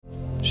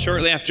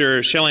Shortly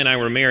after Shelly and I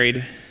were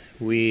married,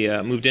 we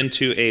moved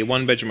into a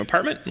one-bedroom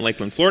apartment in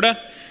Lakeland, Florida.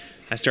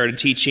 I started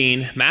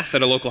teaching math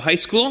at a local high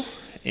school,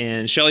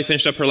 and Shelly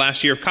finished up her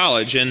last year of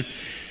college. And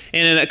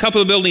a couple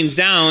of buildings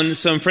down,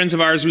 some friends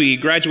of ours we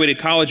graduated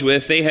college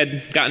with, they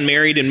had gotten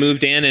married and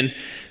moved in, and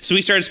so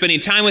we started spending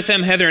time with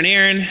them, Heather and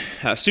Aaron,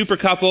 a super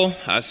couple,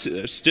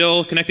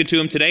 still connected to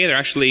them today. They're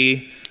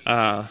actually,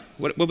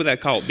 what would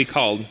that be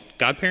called?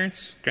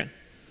 Godparents?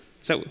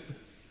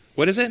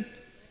 What is it?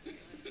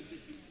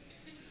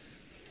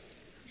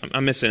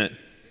 I'm missing it.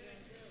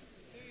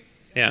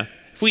 Yeah.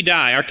 If we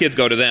die, our kids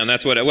go to them.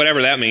 That's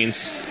whatever that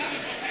means.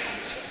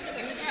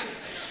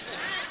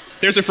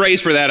 There's a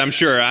phrase for that, I'm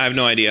sure. I have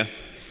no idea.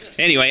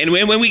 Anyway, and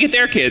when we get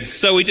their kids,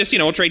 so we just,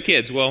 we'll trade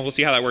kids. Well, we'll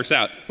see how that works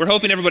out. We're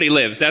hoping everybody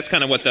lives. That's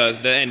kind of what the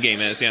end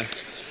game is, yeah.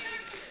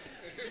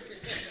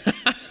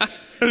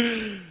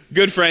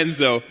 Good friends,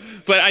 though.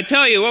 But I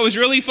tell you, what was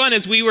really fun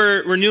is we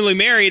were newly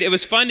married. It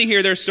was fun to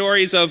hear their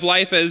stories of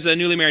life as a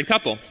newly married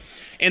couple.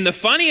 And the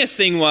funniest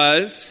thing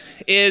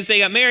is they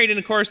got married and,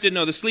 of course, didn't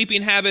know the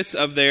sleeping habits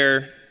of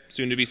their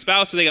soon-to-be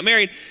spouse, so they got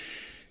married,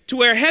 to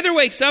where Heather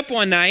wakes up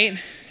one night,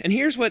 and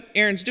here's what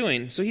Aaron's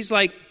doing. So he's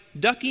like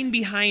ducking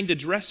behind a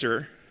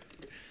dresser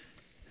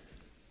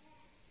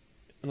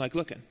and like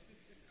looking.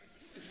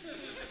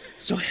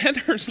 So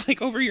Heather's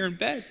like over here in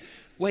bed,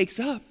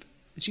 wakes up,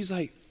 and she's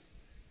like,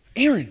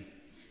 Aaron,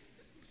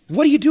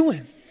 what are you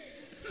doing?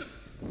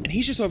 And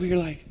he's just over here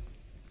like,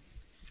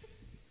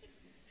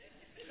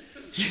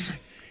 she's like,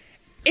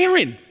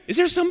 Aaron, is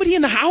there somebody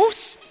in the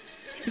house?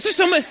 Is there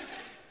somebody?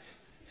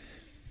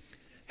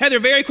 Heather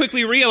very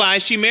quickly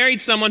realized she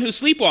married someone who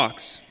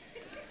sleepwalks.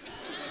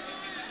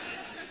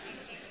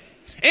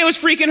 And it was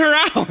freaking her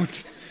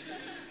out.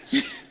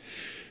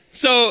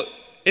 So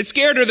it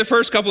scared her the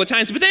first couple of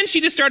times, but then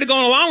she just started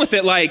going along with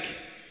it like,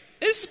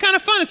 this is kind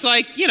of fun. It's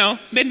like,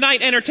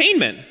 midnight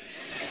entertainment.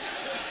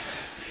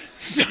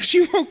 So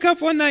she woke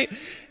up one night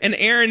and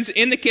Aaron's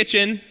in the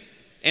kitchen,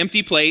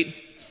 empty plate,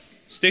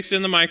 sticks it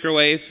in the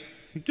microwave,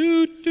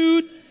 doot,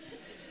 doot.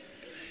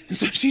 And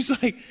so she's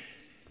like,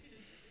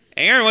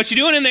 Aaron, what you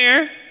doing in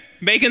there?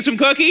 Baking some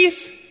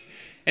cookies?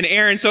 And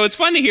Aaron, so it's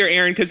fun to hear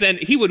Aaron because then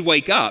he would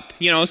wake up,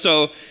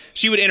 so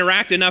she would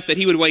interact enough that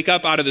he would wake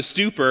up out of the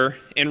stupor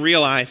and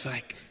realize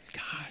like,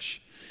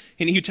 gosh.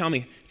 And he would tell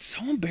me, it's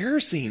so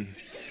embarrassing.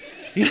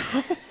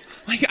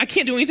 Like I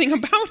can't do anything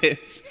about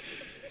it.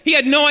 He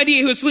had no idea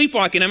he was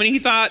sleepwalking. I mean, he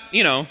thought,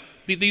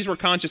 these were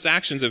conscious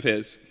actions of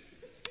his.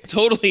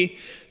 Totally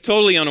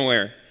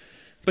unaware.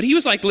 But he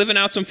was like living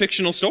out some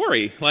fictional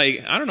story.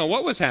 Like, I don't know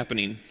what was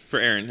happening for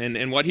Aaron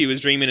and what he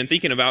was dreaming and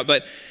thinking about,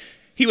 but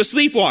he was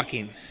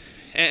sleepwalking.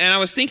 And I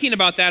was thinking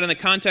about that in the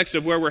context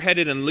of where we're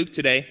headed in Luke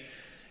today,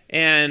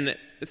 and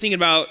thinking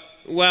about,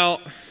 well,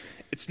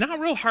 it's not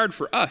real hard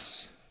for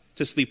us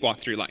to sleepwalk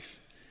through life.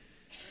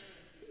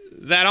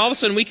 That all of a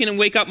sudden we can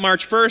wake up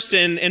March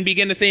 1st and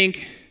begin to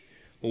think,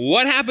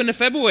 what happened to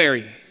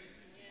February?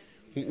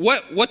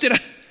 What did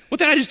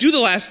I just do the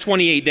last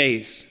 28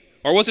 days?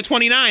 Or was it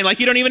 29? Like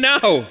you don't even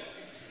know.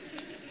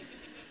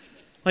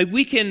 Like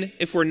we can,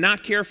 if we're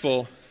not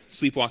careful,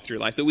 sleepwalk through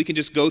life, that we can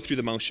just go through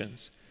the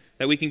motions,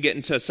 that we can get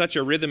into such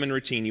a rhythm and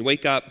routine. You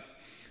wake up,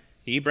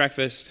 you eat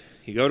breakfast,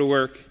 you go to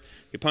work,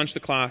 you punch the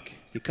clock,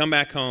 you come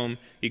back home,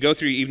 you go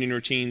through your evening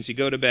routines, you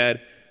go to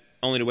bed,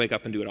 only to wake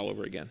up and do it all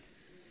over again.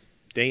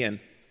 Day in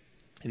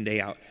and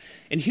day out.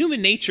 And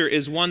human nature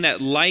is one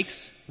that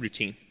likes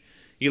routine.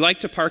 You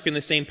like to park in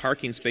the same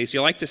parking space.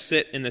 You like to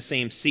sit in the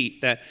same seat.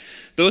 That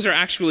those are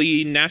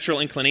actually natural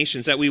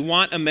inclinations, that we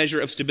want a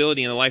measure of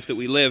stability in the life that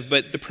we live.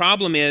 But the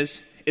problem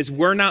is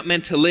we're not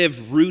meant to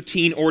live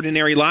routine,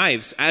 ordinary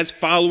lives as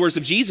followers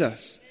of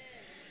Jesus.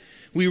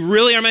 We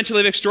really are meant to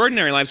live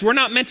extraordinary lives. We're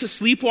not meant to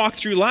sleepwalk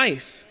through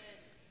life.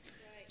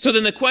 So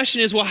then the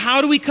question is, well,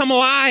 how do we come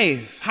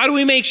alive? How do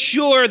we make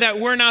sure that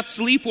we're not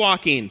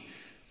sleepwalking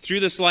through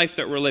this life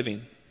that we're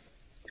living?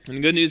 And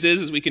the good news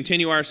is, as we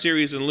continue our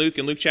series in Luke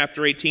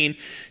chapter 18,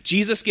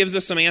 Jesus gives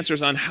us some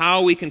answers on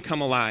how we can come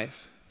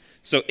alive.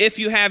 So if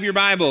you have your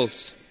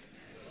Bibles,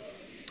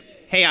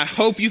 hey, I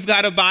hope you've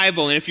got a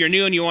Bible. And if you're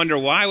new and you wonder,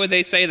 why would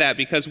they say that?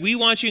 Because we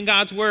want you in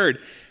God's Word.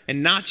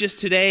 And not just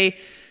today,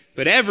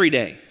 but every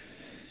day.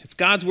 It's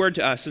God's Word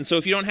to us. And so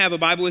if you don't have a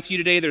Bible with you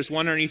today, there's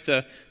one underneath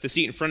the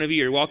seat in front of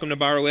you. You're welcome to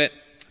borrow it.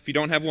 If you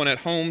don't have one at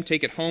home,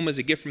 take it home as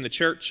a gift from the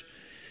church.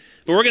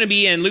 But we're going to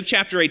be in Luke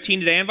chapter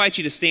 18 today. I invite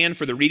you to stand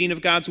for the reading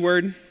of God's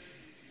Word.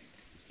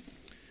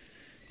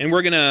 And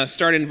we're going to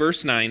start in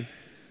verse 9.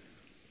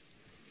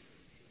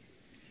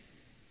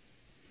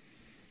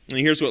 And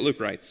here's what Luke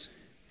writes.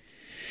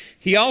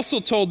 He also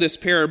told this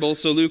parable,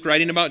 so Luke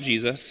writing about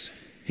Jesus,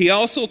 he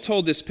also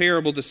told this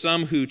parable to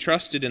some who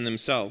trusted in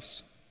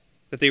themselves,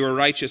 that they were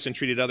righteous and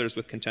treated others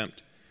with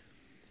contempt.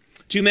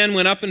 2 men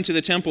went up into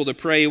the temple to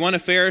pray, one a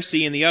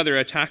Pharisee and the other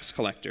a tax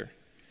collector.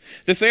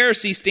 The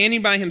Pharisee,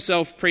 standing by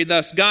himself, prayed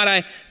thus, God,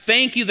 I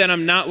thank you that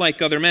I'm not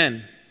like other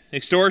men,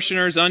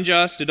 extortioners,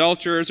 unjust,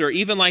 adulterers, or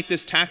even like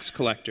this tax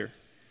collector.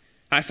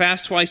 I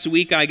fast twice a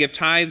week, I give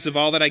tithes of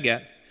all that I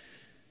get.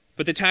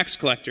 But the tax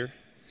collector,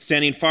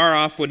 standing far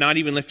off, would not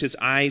even lift his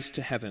eyes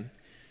to heaven,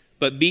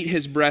 but beat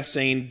his breast,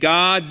 saying,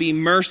 God, be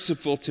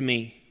merciful to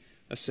me,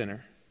 a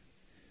sinner.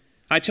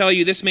 I tell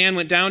you, this man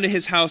went down to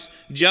his house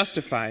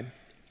justified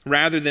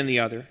rather than the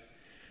other.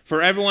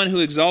 For everyone who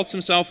exalts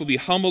himself will be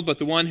humbled, but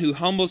the one who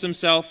humbles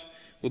himself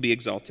will be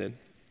exalted.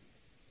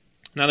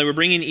 Now they were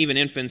bringing even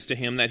infants to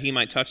him that he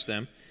might touch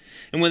them.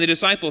 And when the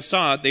disciples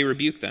saw it, they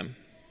rebuked them.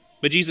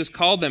 But Jesus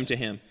called them to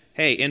him.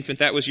 Hey, infant,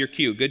 that was your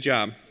cue. Good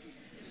job.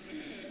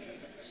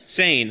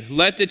 Saying,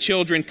 let the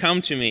children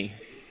come to me,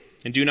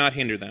 and do not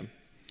hinder them.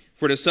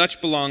 For to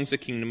such belongs the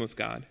kingdom of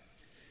God.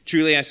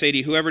 Truly I say to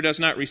you, whoever does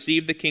not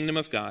receive the kingdom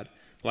of God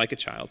like a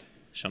child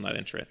shall not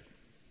enter it.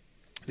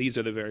 These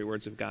are the very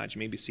words of God. You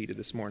may be seated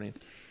this morning.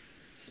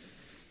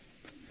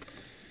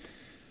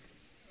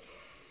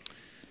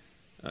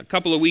 A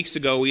couple of weeks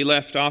ago, we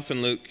left off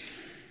in Luke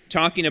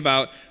talking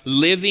about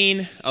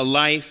living a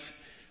life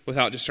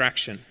without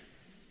distraction.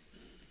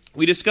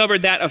 We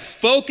discovered that a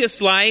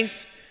focused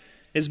life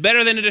is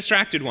better than a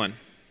distracted one.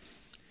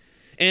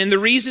 And the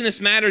reason this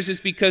matters is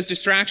because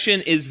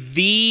distraction is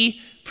the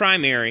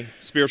primary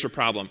spiritual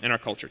problem in our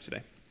culture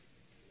today.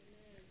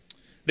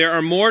 There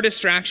are more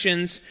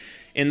distractions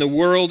in the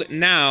world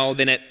now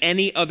than at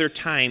any other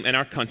time in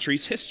our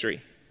country's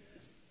history.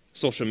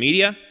 Social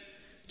media,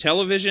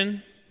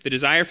 television, the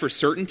desire for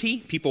certainty,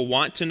 people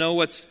want to know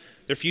what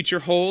their future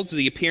holds,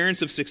 the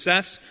appearance of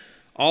success,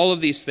 all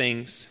of these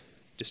things,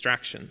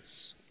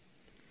 distractions.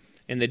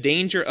 And the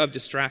danger of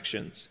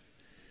distractions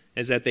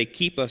is that they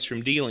keep us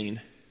from dealing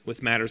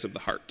with matters of the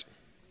heart.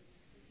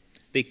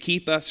 They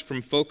keep us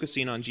from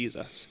focusing on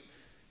Jesus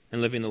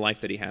and living the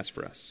life that he has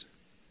for us.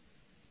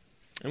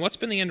 And what's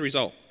been the end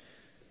result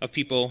of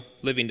people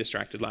living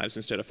distracted lives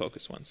instead of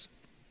focused ones?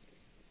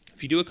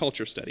 If you do a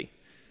culture study,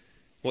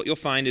 what you'll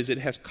find is it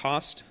has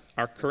cost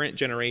our current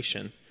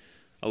generation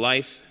a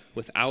life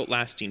without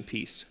lasting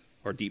peace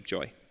or deep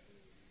joy.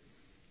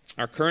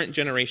 Our current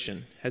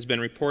generation has been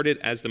reported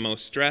as the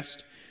most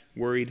stressed,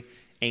 worried,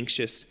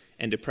 anxious,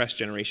 and depressed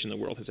generation the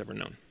world has ever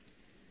known.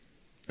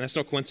 And that's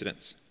no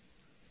coincidence.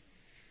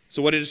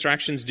 So what do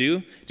distractions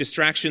do?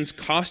 Distractions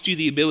cost you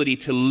the ability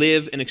to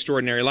live an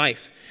extraordinary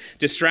life.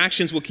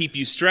 Distractions will keep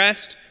you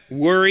stressed,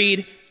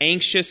 worried,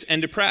 anxious,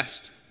 and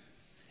depressed.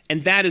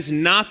 And that is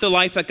not the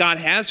life that God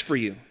has for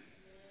you.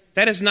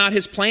 That is not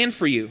his plan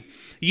for you.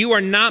 You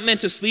are not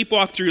meant to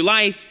sleepwalk through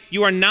life.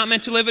 You are not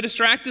meant to live a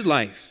distracted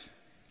life.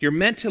 You're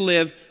meant to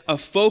live a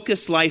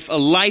focused life, a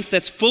life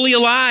that's fully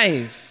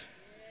alive.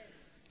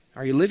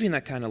 Are you living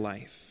that kind of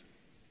life?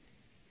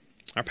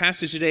 Our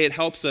passage today, it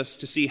helps us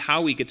to see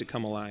how we get to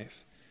come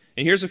alive.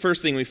 And here's the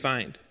first thing we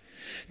find.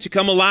 To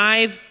come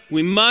alive,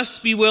 we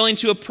must be willing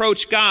to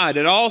approach God.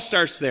 It all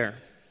starts there.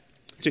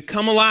 To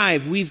come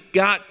alive, we've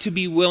got to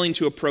be willing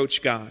to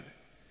approach God.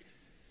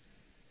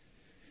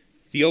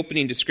 The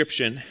opening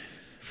description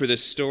for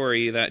this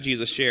story that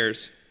Jesus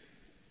shares,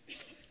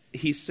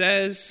 he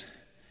says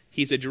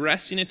he's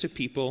addressing it to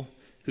people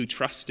who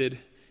trusted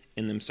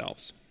in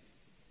themselves.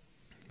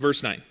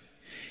 Verse 9.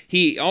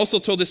 He also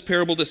told this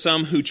parable to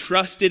some who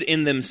trusted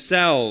in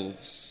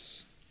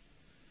themselves.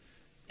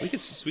 We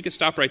could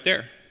stop right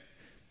there.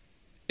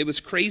 It was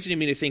crazy to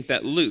me to think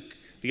that Luke,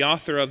 the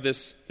author of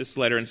this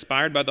letter,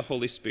 inspired by the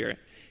Holy Spirit,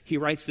 he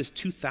writes this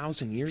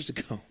 2,000 years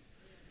ago.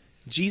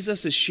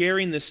 Jesus is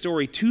sharing this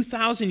story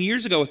 2,000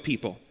 years ago with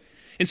people.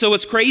 And so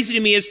what's crazy to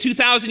me is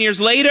 2,000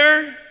 years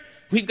later,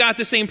 we've got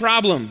the same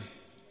problem.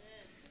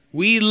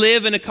 We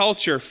live in a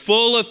culture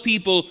full of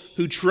people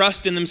who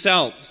trust in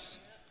themselves.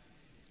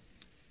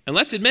 And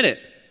let's admit it,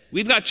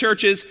 we've got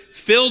churches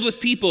filled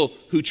with people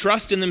who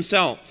trust in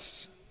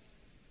themselves.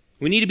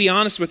 We need to be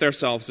honest with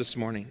ourselves this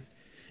morning.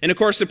 And of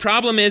course, the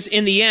problem is,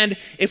 in the end,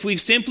 if we've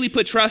simply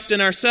put trust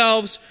in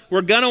ourselves,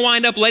 we're going to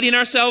wind up letting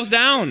ourselves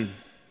down.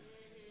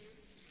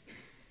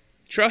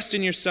 Trust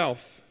in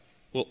yourself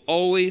will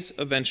always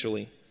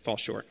eventually fall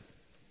short.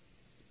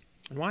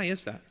 And why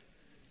is that?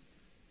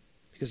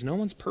 Because no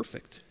one's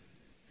perfect.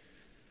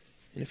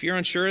 And if you're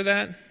unsure of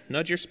that,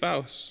 nudge your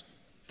spouse.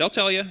 They'll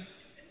tell you.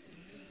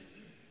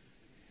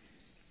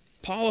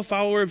 Paul, a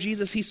follower of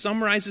Jesus, he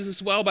summarizes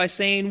this well by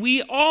saying,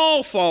 we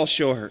all fall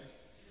short.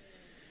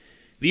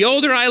 The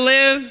older I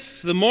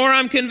live, the more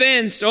I'm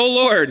convinced, oh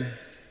Lord,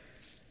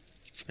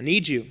 I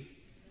need you.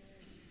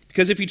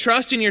 Because if you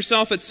trust in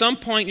yourself, at some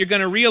point you're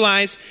going to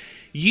realize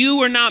you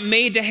were not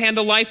made to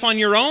handle life on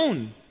your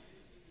own.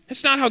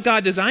 That's not how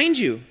God designed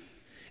you.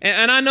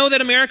 And I know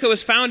that America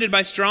was founded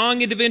by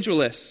strong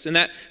individualists, and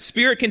that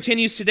spirit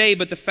continues today,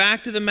 but the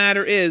fact of the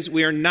matter is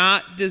we are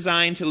not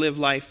designed to live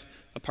life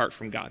apart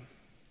from God.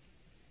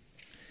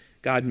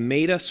 God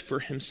made us for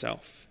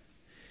himself.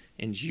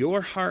 And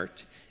your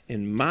heart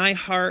and my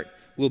heart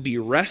will be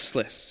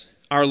restless.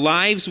 Our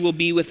lives will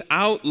be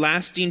without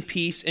lasting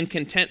peace and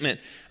contentment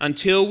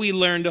until we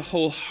learn to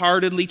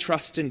wholeheartedly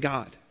trust in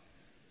God.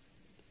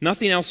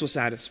 Nothing else will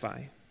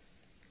satisfy.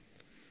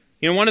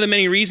 You know, one of the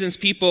many reasons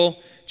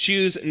people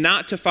choose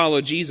not to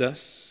follow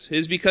Jesus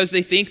is because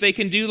they think they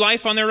can do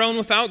life on their own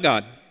without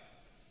God.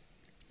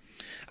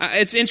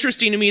 It's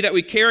interesting to me that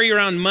we carry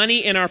around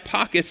money in our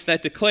pockets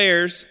that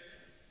declares,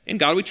 "In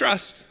God we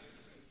trust."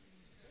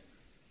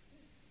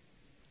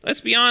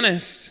 Let's be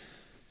honest.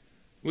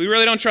 We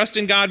really don't trust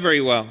in God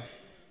very well.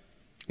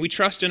 We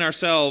trust in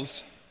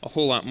ourselves a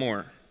whole lot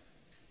more.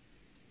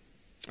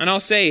 And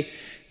I'll say,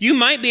 you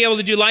might be able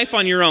to do life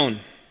on your own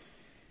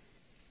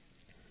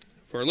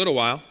for a little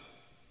while,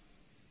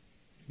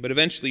 but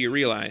eventually you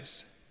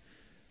realize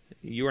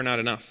you are not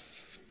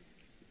enough.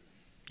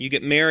 You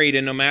get married,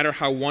 and no matter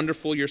how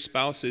wonderful your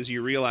spouse is,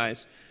 you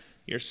realize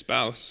your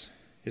spouse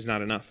is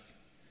not enough.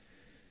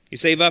 You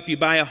save up, you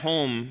buy a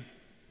home,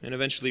 and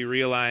eventually you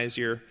realize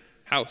your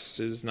house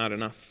is not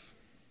enough.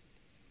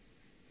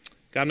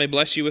 God may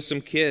bless you with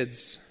some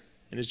kids,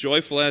 and as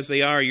joyful as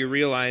they are, you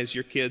realize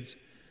your kids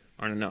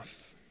aren't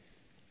enough.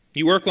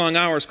 You work long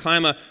hours,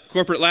 climb a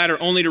corporate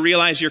ladder, only to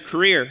realize your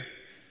career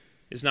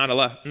is not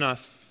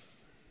enough.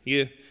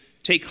 You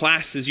take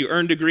classes, you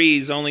earn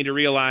degrees, only to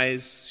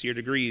realize your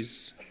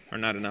degrees are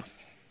not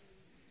enough.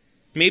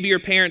 Maybe your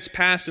parents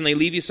pass and they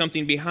leave you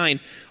something behind,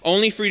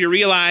 only for you to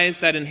realize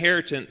that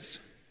inheritance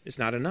is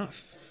not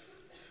enough.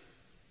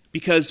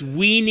 Because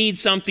we need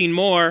something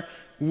more.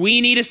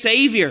 We need a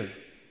Savior.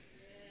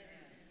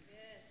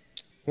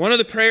 One of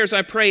the prayers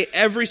I pray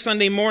every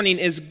Sunday morning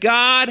is,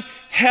 God,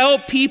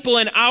 help people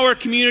in our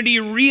community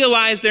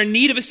realize their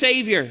need of a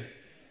Savior.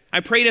 I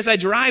prayed as I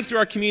drive through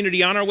our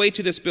community on our way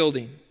to this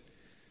building.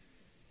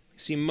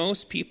 See,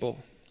 most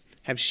people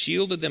have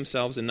shielded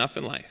themselves enough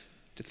in life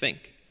to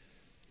think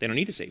they don't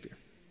need a Savior.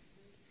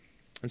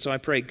 And so I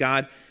pray,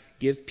 God,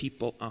 give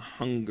people a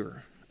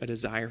hunger, a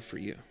desire for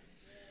you.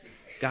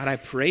 God, I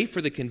pray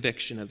for the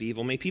conviction of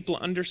evil. May people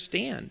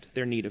understand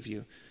their need of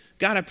you.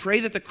 God, I pray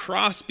that the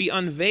cross be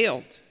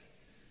unveiled.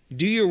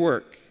 Do your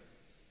work.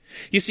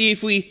 You see,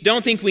 if we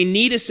don't think we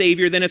need a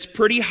Savior, then it's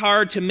pretty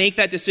hard to make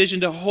that decision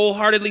to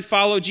wholeheartedly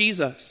follow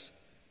Jesus.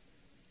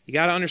 You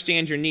got to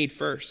understand your need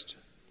first.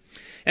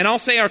 And I'll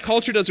say our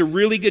culture does a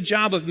really good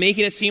job of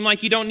making it seem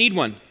like you don't need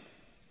one.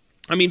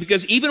 I mean,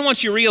 because even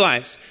once you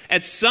realize,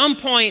 at some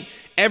point,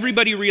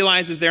 everybody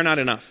realizes they're not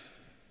enough.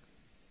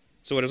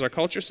 So what does our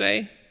culture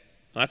say?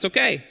 Well, that's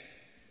okay.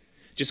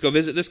 Just go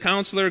visit this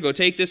counselor, go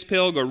take this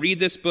pill, go read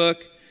this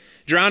book,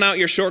 drown out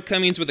your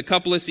shortcomings with a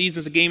couple of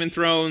seasons of Game of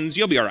Thrones,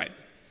 you'll be all right.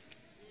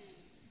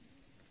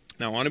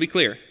 Now, I want to be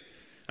clear.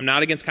 I'm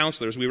not against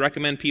counselors. We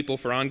recommend people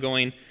for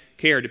ongoing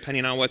care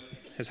depending on what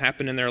has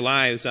happened in their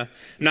lives. I'm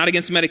not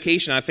against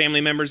medication. I have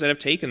family members that have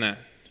taken that.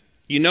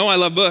 You know I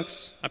love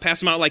books. I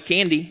pass them out like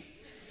candy.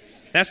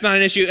 That's not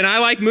an issue. And I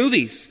like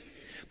movies.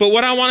 But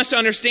what I want us to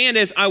understand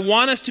is I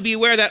want us to be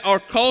aware that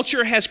our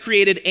culture has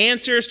created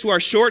answers to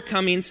our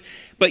shortcomings,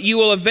 but you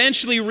will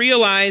eventually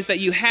realize that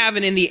you have,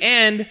 and in the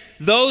end,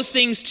 those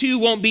things too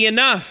won't be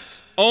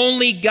enough.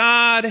 Only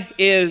God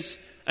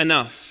is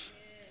enough.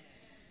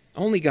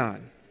 Only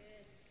God.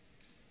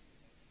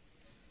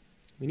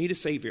 We need a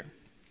Savior.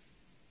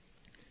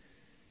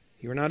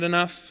 You are not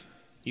enough.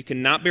 You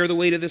cannot bear the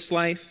weight of this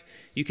life.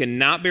 You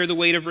cannot bear the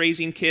weight of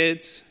raising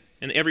kids.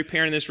 And every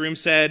parent in this room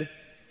said,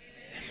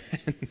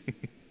 Amen.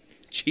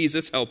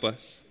 Jesus, help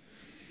us.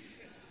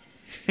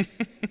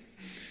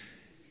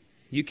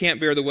 You can't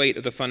bear the weight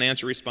of the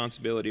financial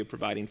responsibility of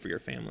providing for your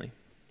family.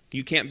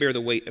 You can't bear the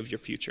weight of your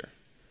future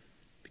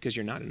because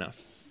you're not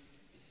enough.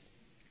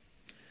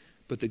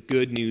 But the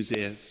good news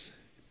is,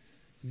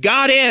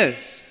 God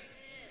is.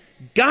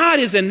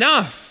 God is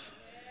enough.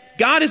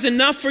 God is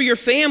enough for your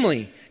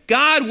family.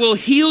 God will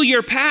heal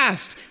your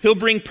past. He'll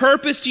bring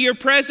purpose to your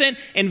present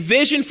and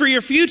vision for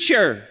your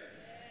future.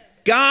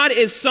 God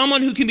is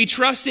someone who can be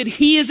trusted.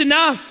 He is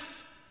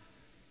enough.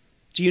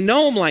 Do you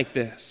know him like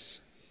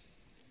this?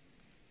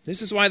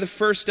 This is why the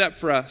first step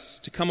for us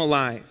to come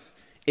alive,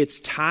 it's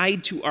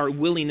tied to our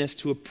willingness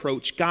to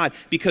approach God.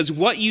 Because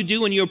what you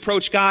do when you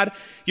approach God,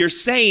 you're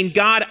saying,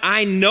 God,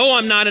 I know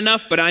I'm not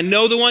enough, but I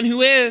know the one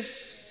who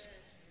is.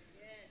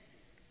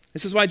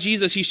 This is why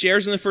Jesus, he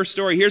shares in the first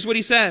story. Here's what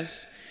he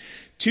says.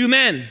 2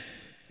 men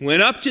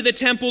went up to the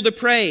temple to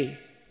pray.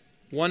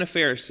 One a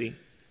Pharisee,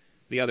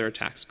 the other a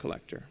tax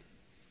collector.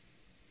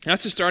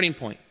 That's the starting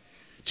point.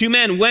 2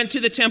 men went to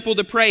the temple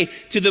to pray,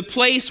 to the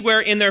place where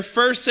in their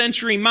first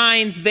century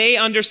minds they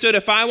understood,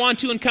 if I want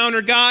to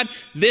encounter God,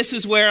 this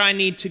is where I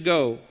need to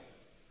go.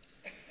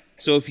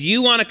 So if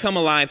you want to come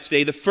alive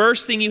today, the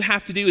first thing you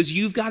have to do is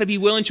you've got to be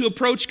willing to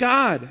approach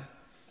God.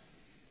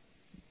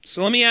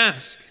 So let me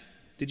ask,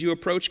 did you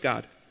approach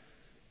God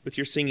with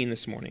your singing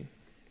this morning?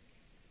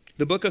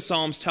 The book of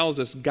Psalms tells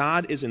us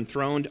God is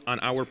enthroned on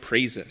our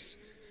praises.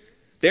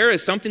 There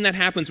is something that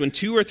happens when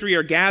 2 or 3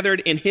 are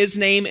gathered in his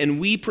name and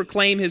we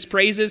proclaim his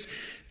praises.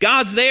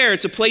 God's there.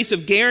 It's a place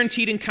of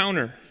guaranteed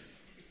encounter.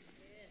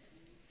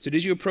 So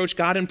did you approach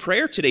God in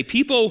prayer today?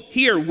 People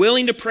here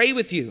willing to pray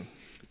with you.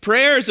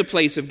 Prayer is a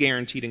place of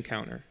guaranteed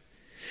encounter.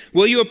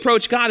 Will you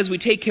approach God as we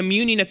take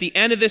communion at the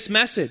end of this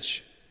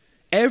message?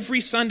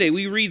 Every Sunday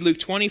we read Luke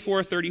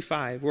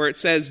 24:35, where it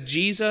says,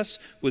 Jesus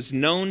was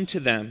known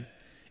to them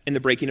in the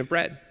breaking of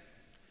bread.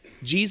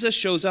 Jesus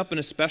shows up in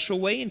a special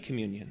way in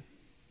communion.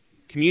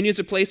 Communion is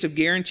a place of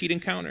guaranteed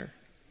encounter.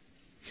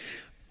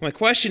 My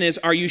question is,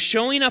 are you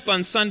showing up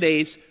on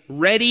Sundays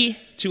ready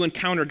to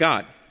encounter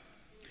God?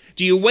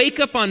 Do you wake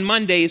up on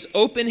Mondays,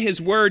 open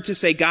his word to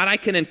say, God, I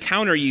can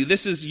encounter you.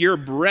 This is your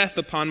breath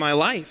upon my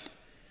life.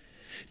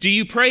 Do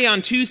you pray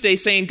on Tuesday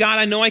saying, God,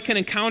 I know I can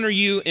encounter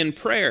you in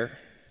prayer?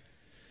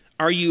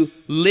 Are you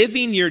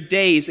living your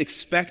days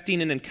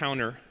expecting an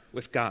encounter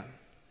with God?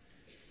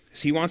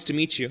 Because he wants to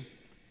meet you.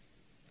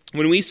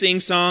 When we sing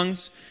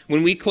songs,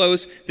 when we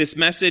close this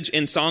message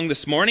in song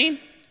this morning,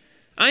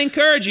 I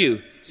encourage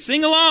you,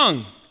 sing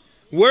along.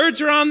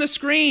 Words are on the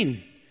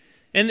screen.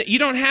 And you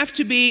don't have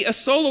to be a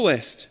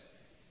soloist.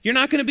 You're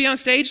not going to be on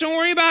stage. Don't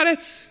worry about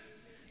it.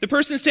 The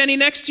person standing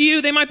next to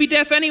you, they might be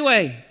deaf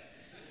anyway.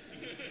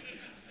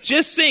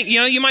 Just sing.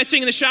 You know, you might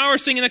sing in the shower,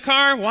 sing in the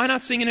car. Why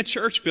not sing in a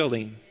church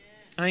building?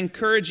 I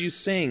encourage you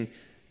sing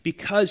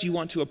because you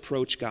want to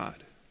approach God.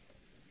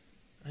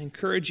 I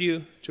encourage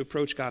you to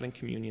approach God in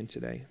communion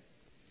today.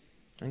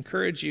 I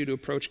encourage you to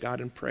approach God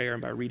in prayer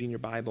and by reading your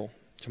Bible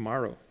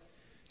tomorrow.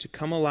 To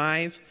come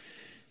alive,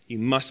 you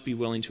must be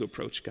willing to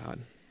approach God.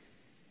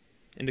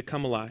 And to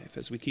come alive,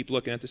 as we keep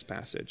looking at this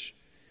passage,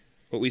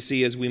 what we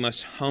see is we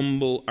must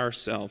humble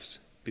ourselves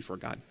before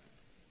God.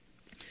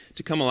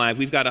 To come alive,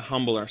 we've got to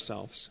humble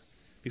ourselves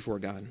before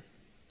God.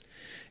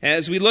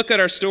 As we look at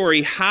our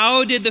story,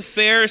 how did the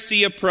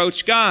Pharisee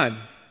approach God?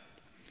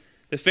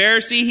 The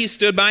Pharisee, he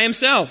stood by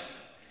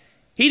himself.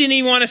 He didn't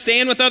even want to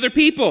stand with other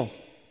people.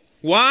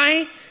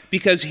 Why?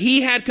 Because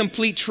he had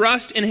complete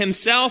trust in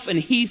himself and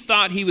he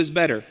thought he was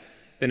better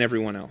than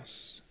everyone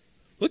else.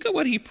 Look at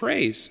what he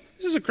prays.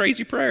 This is a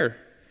crazy prayer.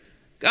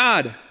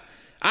 God,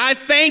 I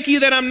thank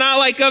you that I'm not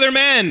like other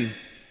men.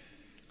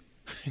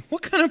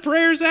 What kind of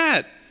prayer is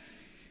that?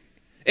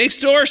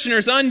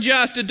 Extortioners,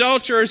 unjust,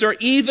 adulterers, or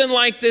even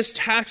like this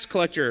tax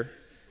collector.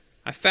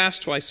 I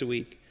fast twice a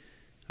week.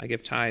 I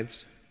give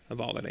tithes of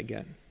all that I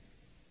get.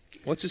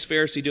 What's this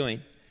Pharisee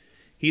doing?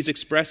 He's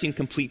expressing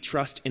complete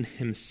trust in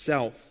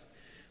himself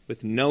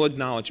with no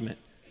acknowledgement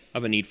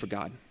of a need for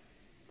God.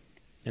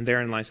 And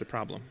therein lies the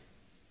problem.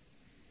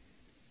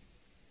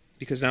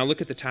 Because now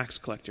look at the tax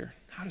collector.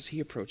 How does he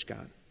approach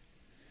God?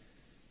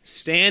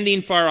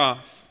 Standing far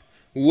off,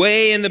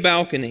 way in the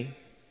balcony.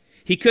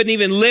 He couldn't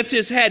even lift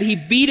his head. He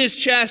beat his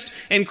chest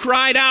and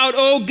cried out,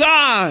 "Oh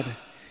God,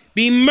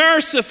 be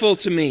merciful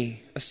to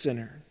me, a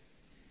sinner."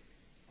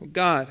 Oh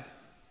God,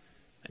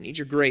 I need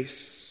your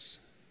grace.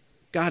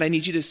 God, I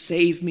need you to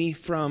save me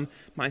from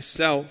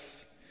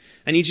myself.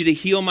 I need you to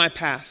heal my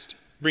past,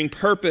 bring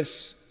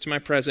purpose to my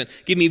present,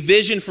 give me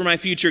vision for my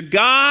future.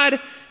 God,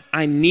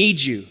 I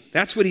need you.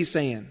 That's what he's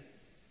saying.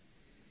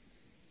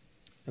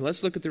 And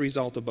let's look at the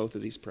result of both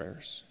of these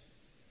prayers.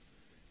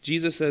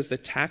 Jesus says the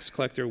tax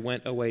collector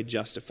went away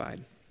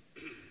justified,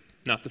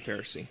 not the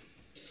Pharisee.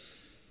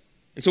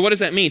 And so what does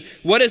that mean?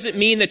 What does it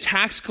mean the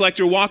tax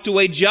collector walked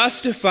away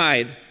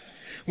justified?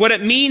 What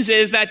it means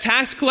is that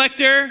tax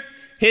collector,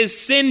 his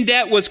sin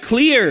debt was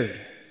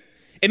cleared.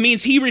 It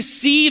means he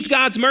received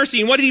God's mercy.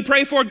 And what did he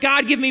pray for?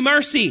 God, give me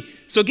mercy.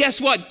 So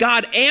guess what?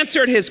 God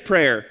answered his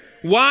prayer.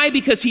 Why?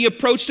 Because he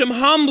approached him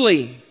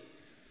humbly.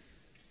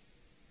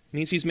 It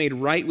means he's made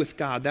right with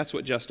God. That's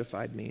what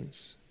justified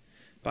means.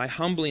 By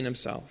humbling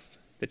himself,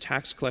 the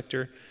tax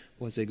collector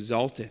was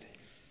exalted.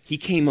 He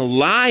came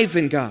alive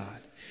in God.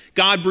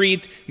 God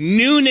breathed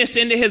newness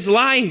into his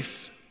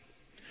life.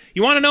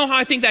 You want to know how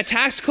I think that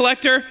tax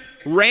collector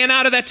ran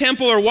out of that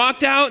temple or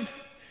walked out?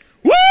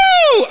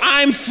 Woo!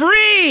 I'm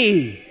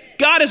free.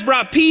 God has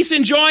brought peace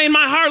and joy in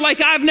my heart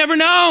like I've never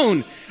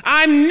known.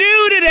 I'm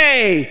new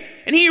today.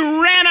 And he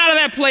ran out of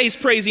that place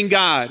praising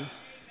God.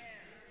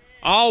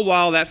 All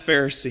while that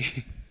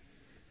Pharisee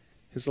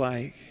is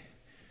like,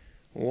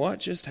 what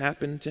just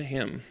happened to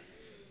him?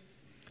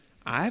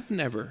 I've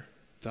never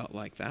felt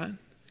like that.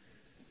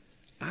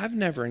 I've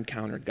never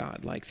encountered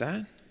God like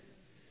that.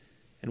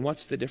 And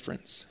what's the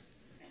difference?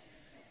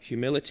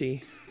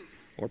 Humility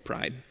or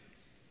pride?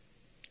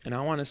 And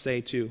I want to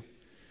say too,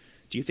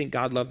 do you think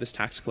God loved this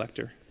tax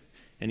collector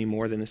any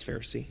more than this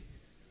Pharisee?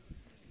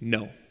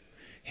 No.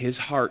 His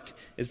heart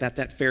is that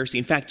Pharisee.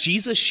 In fact,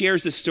 Jesus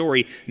shares this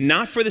story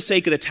not for the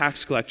sake of the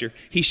tax collector.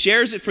 He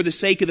shares it for the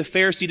sake of the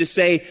Pharisee to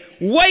say,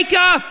 wake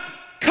up,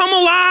 come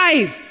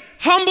alive,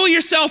 humble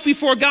yourself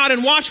before God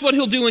and watch what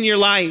he'll do in your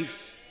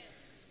life.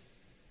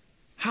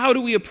 How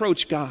do we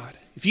approach God?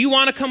 If you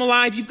want to come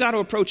alive, you've got to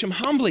approach him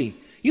humbly.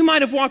 You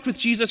might have walked with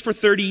Jesus for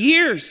 30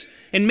 years,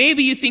 and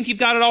maybe you think you've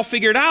got it all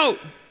figured out.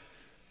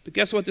 But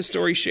guess what the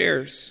story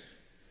shares?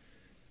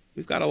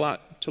 We've got a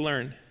lot to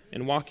learn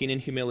in walking in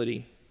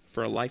humility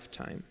for a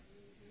lifetime.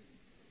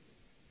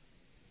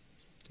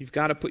 You've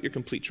got to put your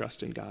complete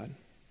trust in God.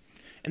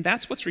 And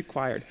that's what's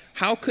required.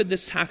 How could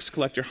this tax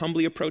collector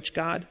humbly approach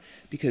God?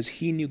 Because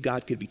he knew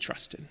God could be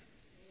trusted.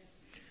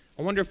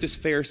 I wonder if this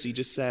Pharisee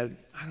just said,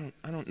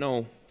 I don't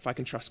know if I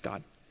can trust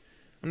God.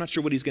 I'm not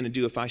sure what he's going to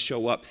do if I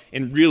show up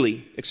and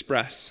really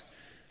express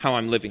how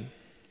I'm living.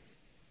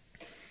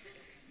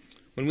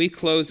 When we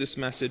close this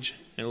message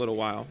in a little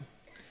while,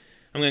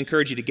 I'm going to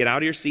encourage you to get out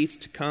of your seats,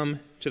 to come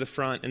to the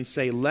front and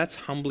say, let's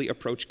humbly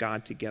approach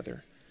God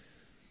together.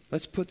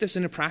 Let's put this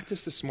into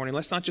practice this morning.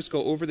 Let's not just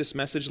go over this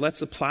message.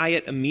 Let's apply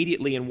it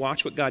immediately and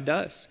watch what God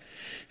does.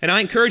 And I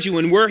encourage you,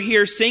 when we're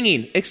here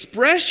singing,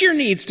 express your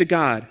needs to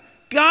God.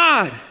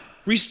 God,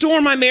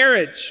 restore my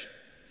marriage.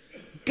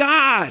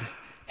 God,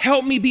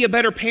 help me be a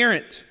better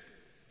parent.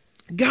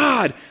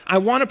 God, I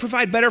want to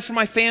provide better for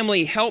my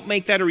family. Help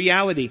make that a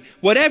reality.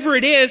 Whatever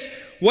it is,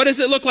 what does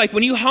it look like?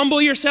 When you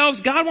humble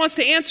yourselves, God wants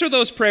to answer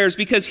those prayers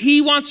because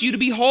he wants you to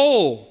be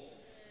whole.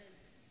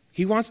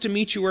 He wants to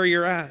meet you where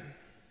you're at.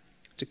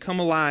 To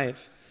come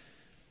alive,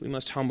 we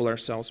must humble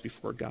ourselves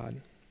before God.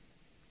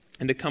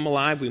 And to come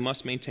alive, we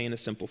must maintain a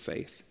simple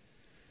faith.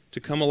 To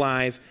come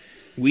alive,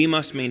 we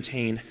must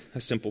maintain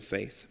a simple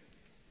faith.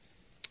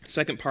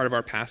 Second part of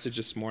our passage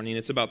this morning,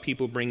 it's about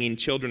people bringing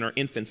children or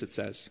infants, it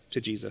says, to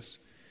Jesus.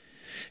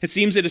 It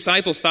seems the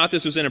disciples thought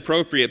this was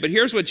inappropriate, but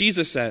here's what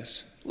Jesus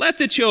says. Let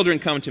the children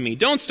come to me.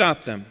 Don't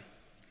stop them.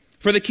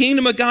 For the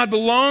kingdom of God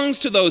belongs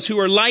to those who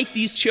are like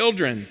these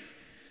children.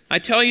 I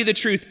tell you the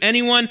truth,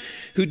 anyone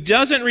who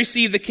doesn't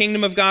receive the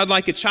kingdom of God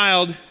like a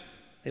child,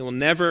 they will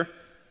never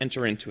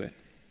enter into it.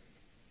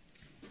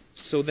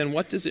 So then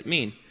what does it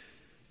mean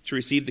to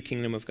receive the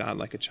kingdom of God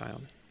like a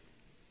child?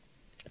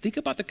 Think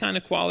about the kind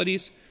of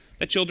qualities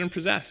that children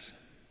possess.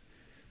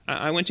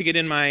 I went to get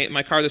in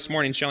my car this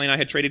morning. Shelly and I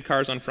had traded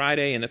cars on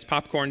Friday, and it's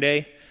popcorn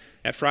day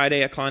at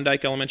Friday at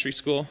Klondike Elementary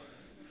School.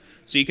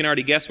 So you can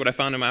already guess what I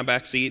found in my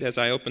back seat as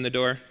I opened the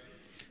door.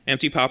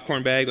 Empty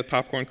popcorn bag with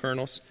popcorn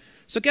kernels.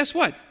 So guess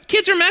what?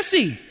 Kids are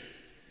messy.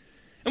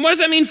 And what does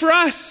that mean for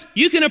us?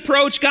 You can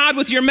approach God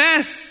with your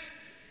mess.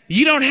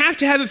 You don't have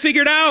to have it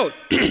figured out.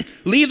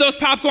 Leave those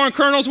popcorn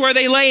kernels where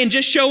they lay and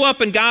just show up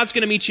and God's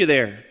going to meet you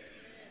there.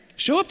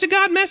 Show up to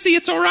God messy.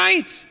 It's all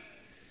right.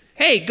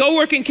 Hey, go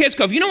work in Kids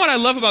Cove. You know what I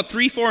love about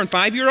 3, 4, and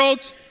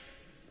 5-year-olds?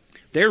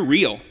 They're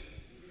real.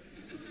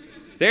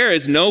 There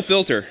is no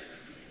filter.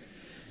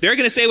 They're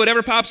going to say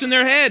whatever pops in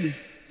their head.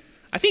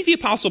 I think the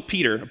Apostle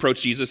Peter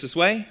approached Jesus this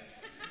way.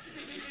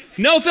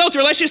 No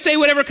filter, let's just say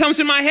whatever comes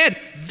in my head.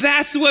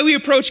 That's the way we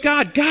approach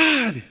God.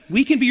 God,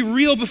 we can be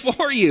real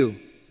before you.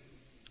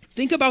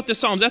 Think about the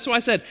Psalms. That's why I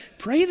said,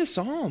 pray the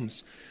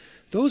Psalms.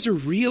 Those are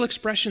real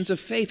expressions of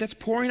faith. That's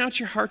pouring out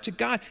your heart to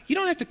God. You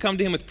don't have to come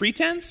to him with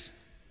pretense.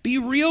 Be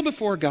real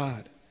before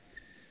God.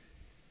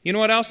 You know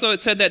what else, though?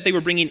 It said that they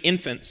were bringing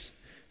infants.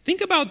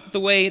 Think about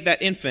the way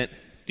that infant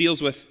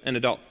deals with an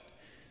adult.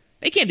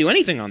 They can't do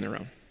anything on their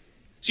own.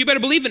 So you better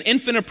believe an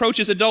infant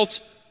approaches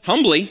adults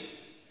humbly.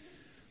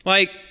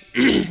 Like,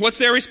 what's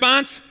their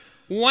response?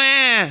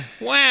 Wah,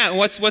 wah.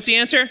 What's the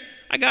answer?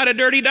 I got a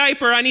dirty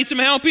diaper. I need some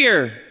help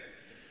here.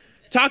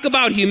 Talk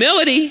about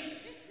humility.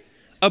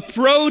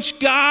 Approach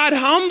God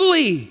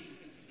humbly.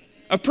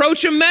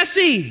 Approach him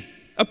messy.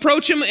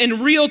 Approach him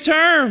in real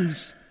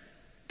terms.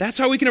 That's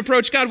how we can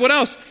approach God. What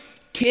else?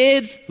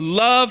 Kids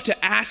love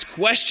to ask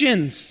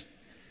questions.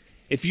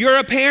 If you're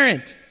a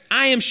parent,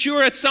 I am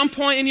sure at some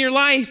point in your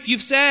life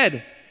you've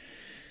said,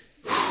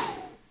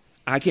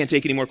 I can't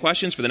take any more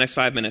questions for the next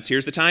 5 minutes.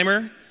 Here's the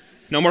timer.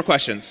 No more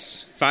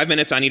questions. 5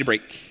 minutes, I need a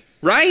break.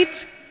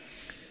 Right?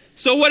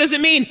 So what does it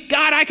mean?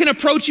 God, I can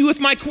approach you with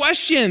my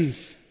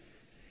questions.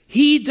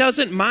 He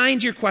doesn't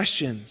mind your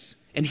questions,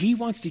 and he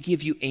wants to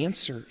give you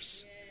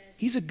answers.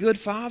 He's a good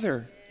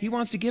father. He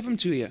wants to give them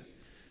to you.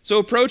 So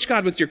approach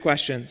God with your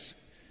questions.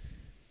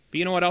 But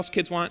you know what else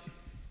kids want?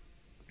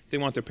 They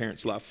want their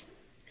parents' love.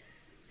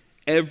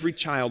 Every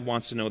child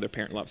wants to know their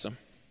parent loves them.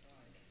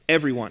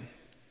 Everyone.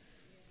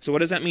 So what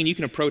does that mean? You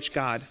can approach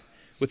God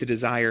with a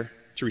desire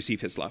to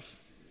receive his love.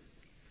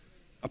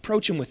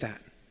 Approach him with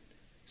that.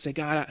 Say,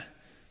 God,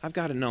 I've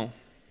got to know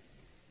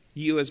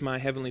you as my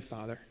heavenly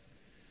Father.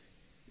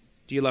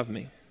 Do you love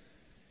me? And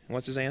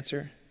what's his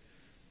answer?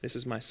 This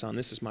is my son,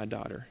 this is my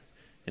daughter,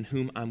 in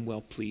whom I'm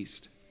well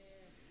pleased.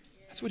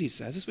 That's what he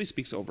says. That's what he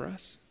speaks over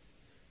us.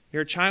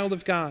 You're a child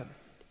of God.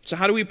 So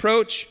how do we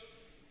approach?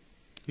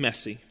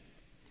 Messy.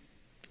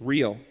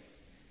 Real.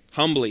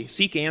 Humbly.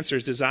 Seek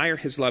answers. Desire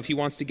his love. He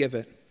wants to give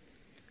it.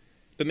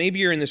 But maybe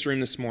you're in this room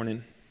this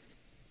morning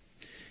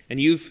and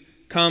you've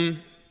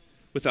come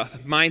with a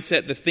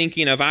mindset, the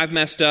thinking of, I've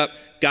messed up,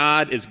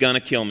 God is going to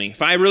kill me.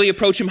 If I really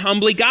approach him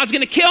humbly, God's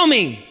going to kill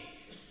me.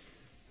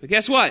 But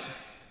guess what?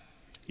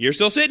 You're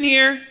still sitting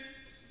here.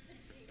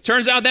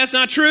 Turns out that's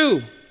not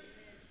true.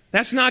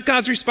 That's not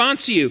God's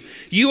response to you.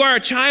 You are a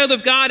child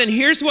of God, and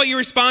here's what your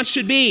response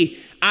should be.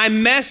 I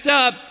messed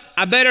up.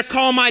 I better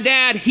call my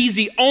dad. He's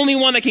the only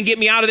one that can get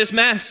me out of this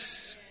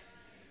mess.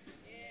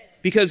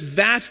 Because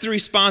that's the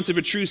response of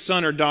a true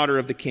son or daughter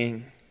of the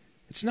King.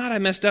 It's not I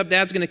messed up,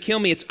 dad's going to kill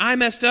me. It's I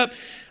messed up,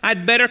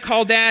 I'd better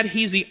call dad.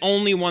 He's the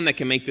only one that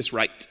can make this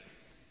right.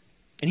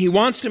 And he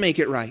wants to make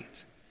it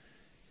right.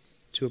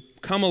 To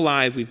come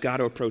alive, we've got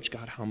to approach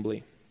God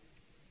humbly.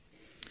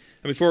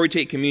 And before we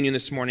take communion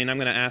this morning, I'm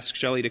going to ask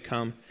Shelly to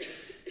come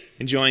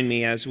and join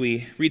me as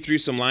we read through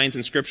some lines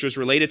in scriptures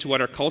related to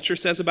what our culture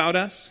says about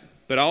us,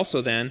 but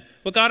also then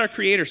what God our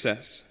Creator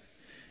says.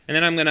 And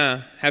then I'm going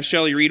to have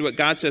Shelly read what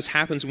God says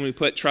happens when we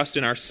put trust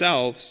in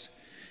ourselves.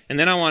 And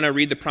then I want to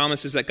read the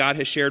promises that God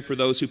has shared for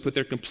those who put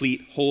their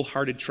complete,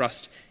 wholehearted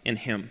trust in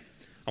him.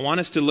 I want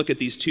us to look at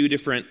these two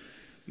different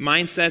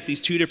mindsets,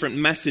 these two different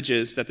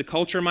messages that the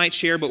culture might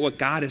share, but what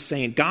God is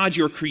saying. God,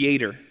 your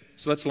creator.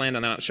 So let's land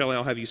on that. Shelley,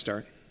 I'll have you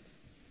start.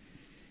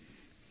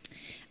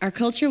 Our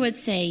culture would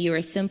say you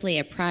are simply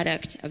a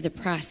product of the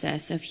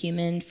process of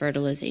human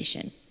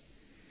fertilization.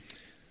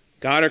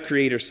 God, our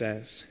creator,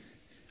 says,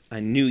 I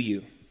knew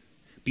you.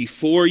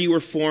 Before you were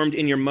formed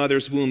in your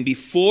mother's womb,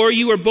 before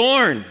you were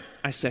born,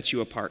 I set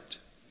you apart.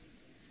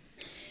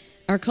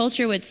 Our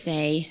culture would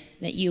say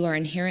that you are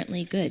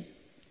inherently good.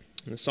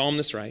 And the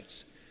psalmist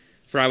writes,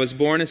 for I was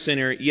born a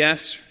sinner,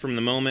 yes, from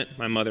the moment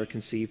my mother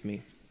conceived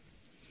me.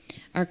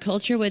 Our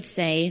culture would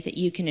say that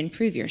you can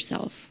improve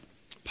yourself.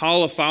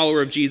 Paul, a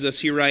follower of Jesus,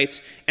 he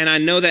writes, and I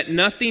know that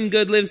nothing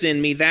good lives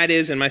in me, that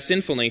is, in my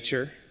sinful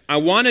nature. I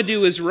want to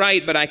do what is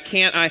right, but I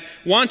can't. I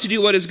want to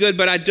do what is good,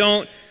 but I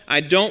don't. I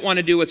don't want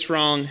to do what's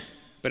wrong,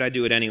 but I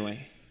do it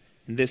anyway.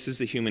 And this is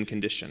the human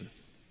condition.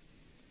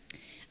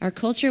 Our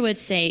culture would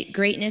say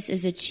greatness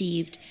is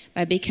achieved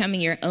by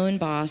becoming your own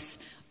boss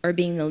or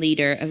being the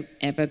leader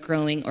of a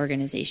growing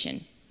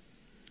organization.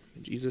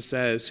 Jesus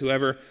says,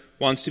 whoever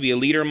wants to be a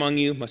leader among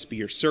you must be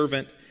your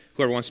servant.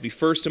 Whoever wants to be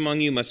first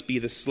among you must be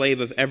the slave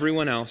of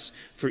everyone else.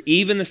 For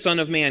even the Son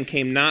of Man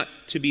came not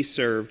to be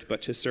served,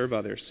 but to serve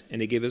others,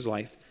 and to give his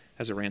life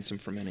as a ransom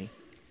for many.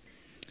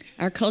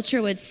 Our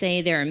culture would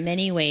say there are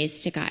many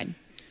ways to God.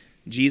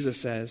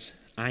 Jesus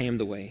says, I am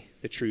the way,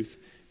 the truth,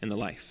 and the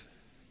life.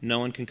 No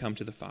one can come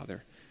to the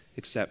Father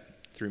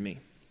except through me.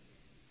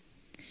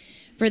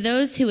 For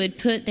those who would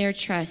put their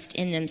trust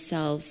in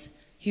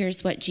themselves,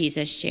 here's what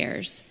Jesus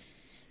shares.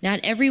 Not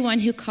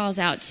everyone who calls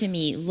out to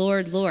me,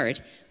 Lord,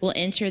 Lord, will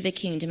enter the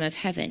kingdom of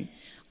heaven.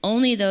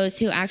 Only those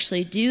who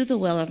actually do the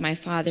will of my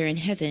Father in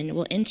heaven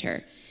will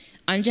enter.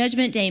 On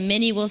judgment day,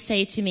 many will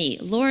say to me,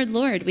 Lord,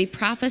 Lord, we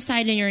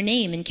prophesied in your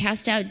name and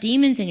cast out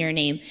demons in your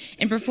name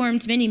and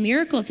performed many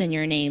miracles in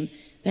your name.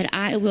 But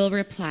I will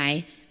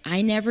reply,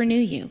 I never knew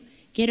you.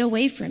 Get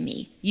away from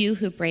me, you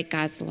who break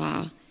God's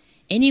law.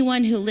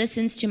 Anyone who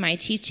listens to my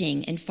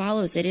teaching and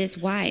follows it is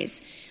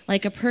wise,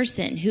 like a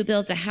person who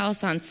builds a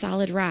house on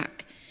solid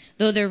rock.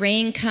 Though the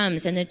rain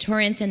comes and the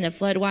torrents and the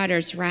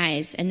floodwaters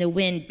rise and the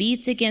wind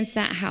beats against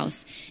that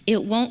house,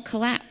 it won't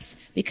collapse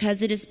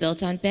because it is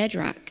built on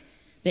bedrock.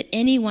 But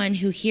anyone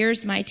who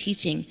hears my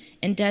teaching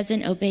and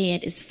doesn't obey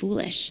it is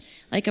foolish,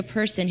 like a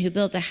person who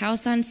builds a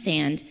house on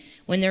sand.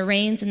 When the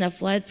rains and the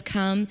floods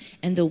come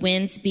and the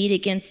winds beat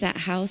against that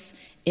house,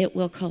 it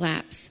will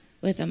collapse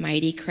with a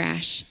mighty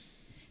crash.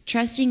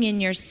 Trusting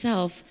in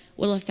yourself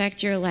will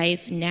affect your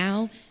life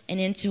now and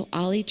into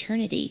all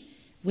eternity.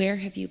 Where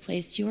have you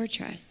placed your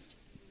trust?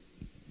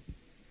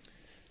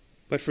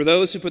 But for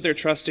those who put their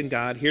trust in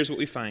God, here's what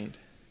we find.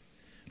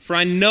 For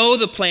I know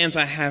the plans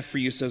I have for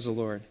you, says the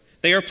Lord.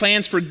 They are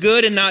plans for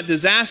good and not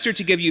disaster,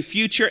 to give you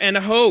future and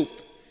a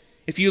hope.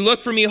 If you look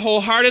for me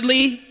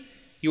wholeheartedly,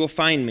 you will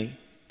find me.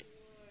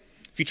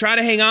 If you try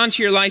to hang on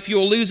to your life, you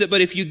will lose it.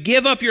 But if you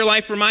give up your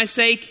life for my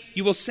sake,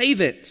 you will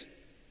save it.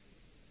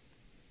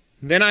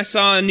 Then I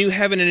saw a new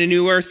heaven and a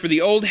new earth, for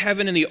the old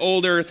heaven and the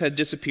old earth had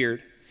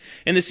disappeared.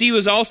 And the sea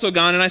was also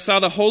gone, and I saw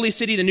the holy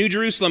city, the new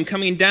Jerusalem,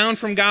 coming down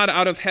from God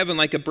out of heaven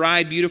like a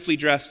bride beautifully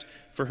dressed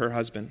for her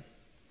husband.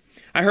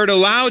 I heard a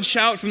loud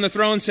shout from the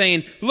throne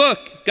saying,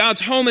 look,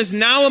 God's home is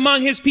now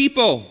among his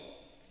people.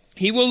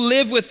 He will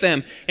live with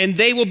them, and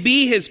they will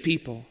be his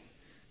people.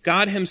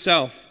 God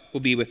himself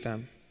will be with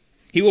them.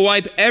 He will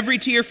wipe every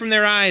tear from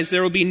their eyes.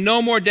 There will be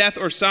no more death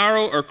or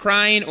sorrow or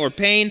crying or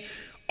pain.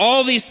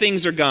 All these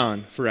things are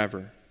gone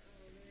forever.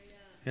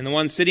 And the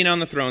one sitting on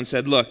the throne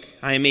said, look,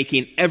 I am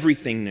making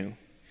everything new.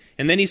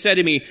 And then he said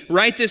to me,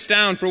 write this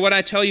down, for what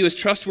I tell you is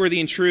trustworthy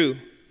and true.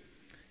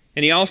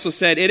 And he also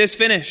said, it is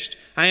finished.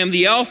 I am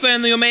the Alpha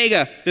and the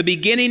Omega, the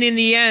beginning and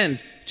the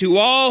end. To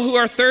all who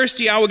are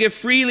thirsty, I will give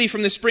freely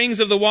from the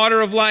springs of the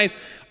water of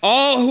life.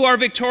 All who are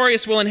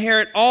victorious will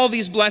inherit all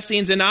these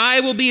blessings, and I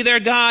will be their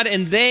God,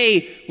 and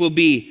they will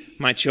be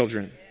my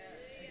children.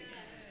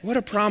 What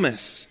a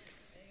promise.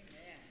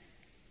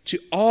 To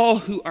all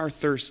who are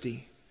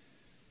thirsty.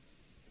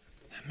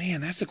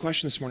 Man, that's the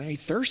question this morning. Are you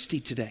thirsty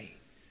today?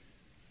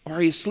 Or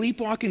are you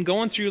sleepwalking,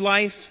 going through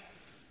life,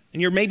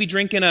 and you're maybe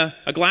drinking a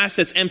glass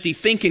that's empty,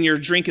 thinking you're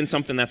drinking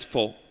something that's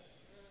full?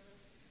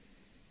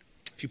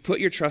 If you put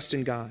your trust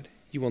in God,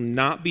 you will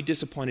not be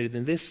disappointed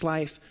in this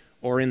life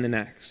or in the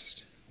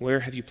next.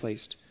 Where have you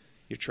placed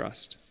your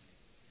trust?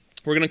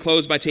 We're going to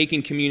close by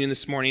taking communion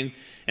this morning.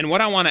 And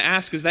what I want to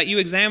ask is that you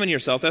examine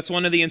yourself. That's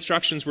one of the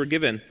instructions we're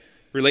given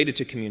related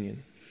to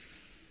communion.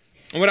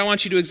 And what I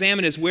want you to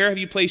examine is, where have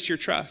you placed your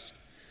trust?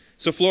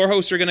 So floor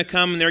hosts are going to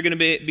come, and they're going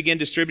to begin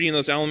distributing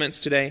those elements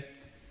today.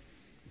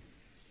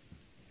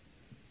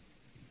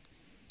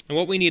 And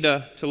what we need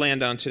to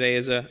land on today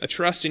is a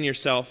trust in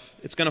yourself.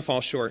 It's going to fall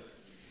short.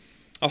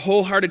 A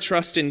wholehearted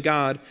trust in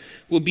God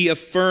will be a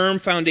firm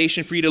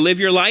foundation for you to live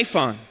your life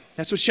on.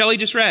 That's what Shelley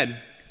just read.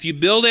 If you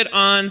build it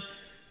on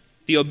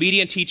the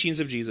obedient teachings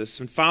of Jesus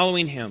and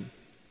following him,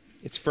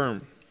 it's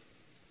firm.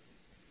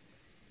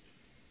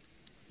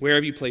 Where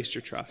have you placed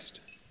your trust?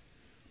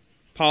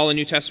 Paul, a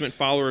New Testament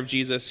follower of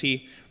Jesus,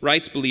 he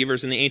writes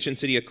believers in the ancient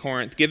city of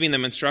Corinth, giving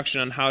them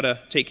instruction on how to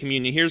take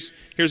communion. Here's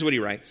what he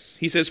writes.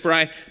 He says, "For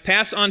I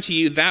pass on to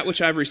you that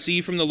which I've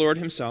received from the Lord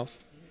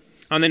himself.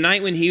 On the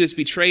night when he was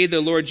betrayed,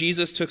 the Lord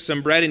Jesus took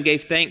some bread and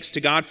gave thanks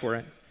to God for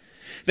it.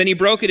 Then he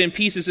broke it in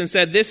pieces and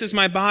said, 'This is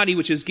my body,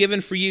 which is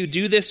given for you.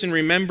 Do this in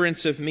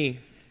remembrance of me.'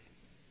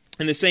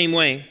 In the same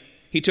way,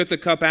 he took the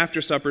cup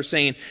after supper,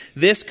 saying,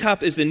 'This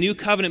cup is the new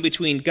covenant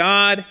between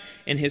God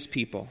and his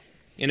people,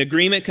 an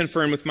agreement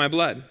confirmed with my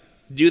blood.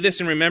 Do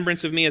this in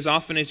remembrance of me as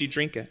often as you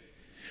drink it.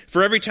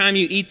 For every time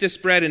you eat this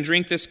bread and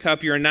drink this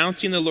cup, you're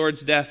announcing the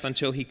Lord's death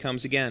until he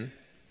comes again.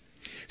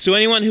 So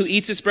anyone who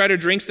eats this bread or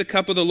drinks the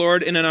cup of the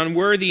Lord in an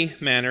unworthy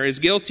manner is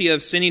guilty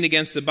of sinning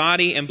against the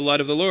body and blood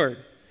of the Lord.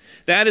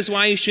 That is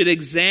why you should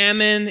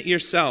examine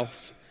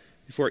yourself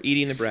before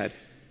eating the bread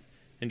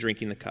and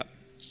drinking the cup.'"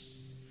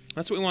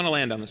 That's what we want to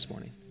land on this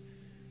morning.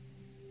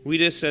 We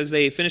just, as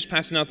they finish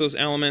passing out those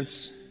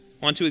elements,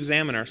 want to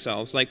examine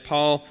ourselves, like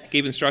Paul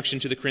gave instruction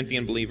to the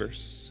Corinthian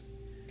believers.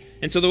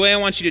 And so the way I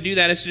want you to do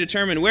that is to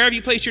determine, where have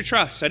you placed your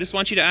trust? I just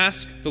want you to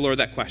ask the Lord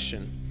that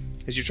question.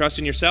 Is your trust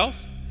in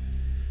yourself,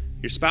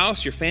 your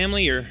spouse, your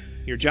family,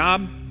 your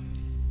job,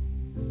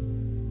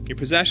 your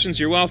possessions,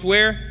 your wealth?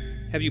 Where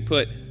have you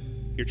put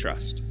your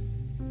trust?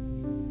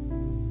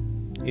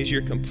 Is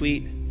your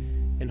complete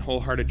and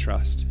wholehearted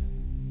trust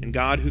in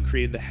God who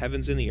created the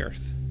heavens and the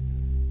earth,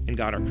 and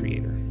God our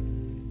Creator?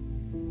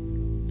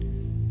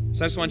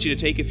 So I just want you to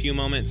take a few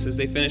moments as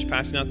they finish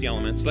passing out the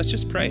elements. Let's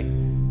just pray.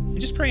 And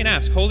just pray and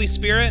ask, Holy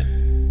Spirit,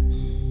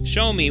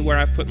 show me where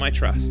I've put my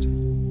trust.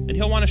 And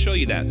he'll want to show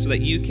you that so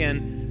that you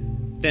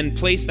can then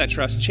place that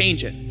trust,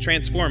 change it,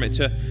 transform it,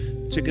 to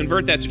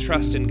convert that to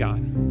trust in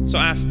God. So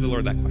ask the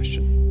Lord that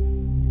question.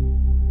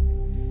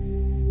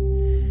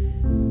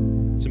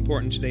 It's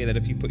important today that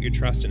if you put your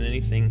trust in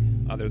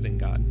anything other than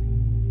God,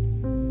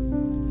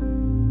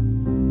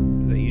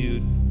 that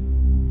you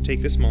take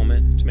this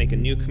moment to make a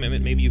new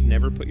commitment. Maybe you've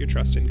never put your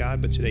trust in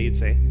God, but today you'd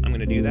say, I'm going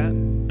to do that.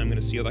 I'm going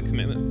to seal that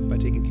commitment by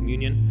taking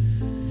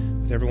communion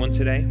with everyone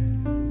today.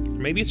 Or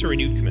maybe it's a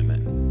renewed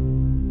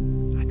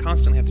commitment. I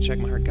constantly have to check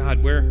my heart.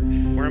 God, where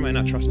am I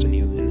not trusting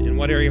you? In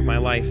what area of my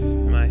life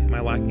am I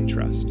lacking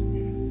trust?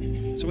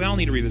 So we all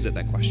need to revisit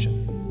that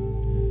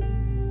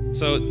question.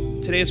 So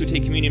today as we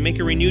take communion, make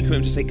a renewed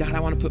commitment to say, God, I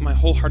want to put my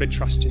wholehearted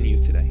trust in you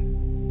today.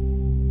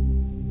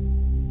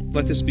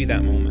 Let this be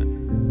that moment.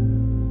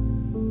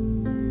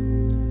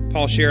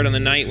 Paul shared on the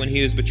night when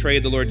he was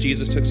betrayed, the Lord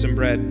Jesus took some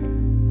bread,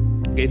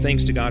 gave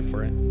thanks to God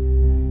for it.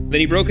 Then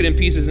he broke it in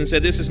pieces and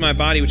said, "This is my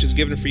body, which is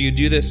given for you.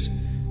 Do this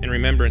in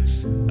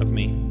remembrance of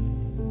me."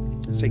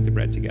 Let's take the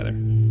bread together.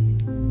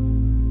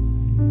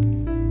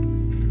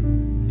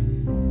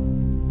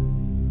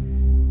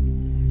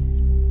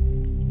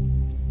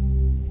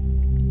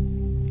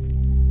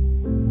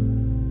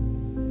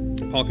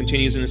 Paul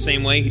continues in the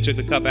same way. He took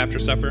the cup after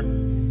supper,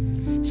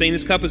 saying,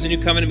 "This cup is a new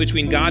covenant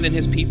between God and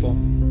his people,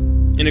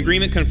 an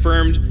agreement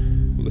confirmed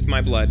with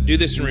my blood. Do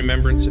this in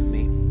remembrance of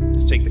me."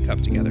 Let's take the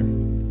cup together.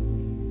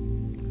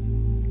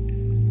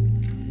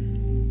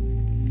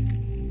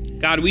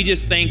 God, we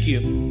just thank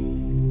you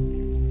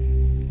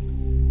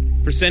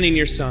for sending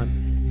your Son,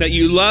 that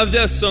you loved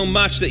us so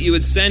much that you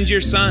would send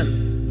your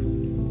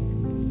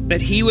Son,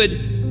 that he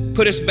would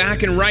put us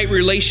back in right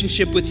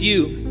relationship with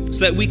you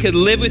so that we could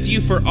live with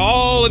you for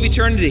all of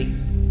eternity.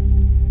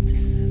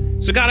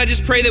 So God, I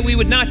just pray that we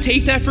would not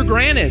take that for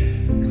granted.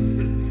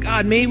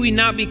 God, may we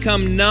not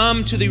become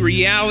numb to the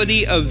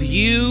reality of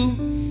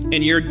you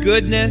and your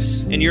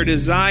goodness and your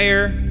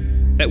desire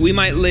that we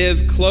might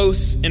live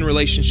close in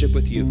relationship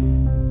with you.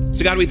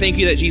 So God, we thank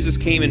you that Jesus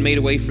came and made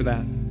a way for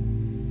that.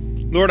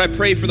 Lord, I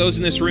pray for those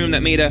in this room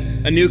that made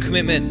a new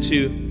commitment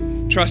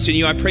to trust in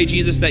you. I pray,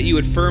 Jesus, that you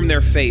would firm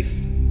their faith.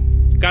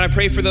 God, I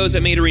pray for those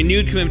that made a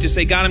renewed commitment to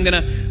say, God, I'm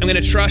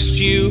gonna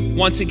trust you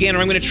once again, or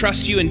I'm gonna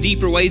trust you in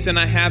deeper ways than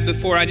I have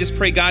before. I just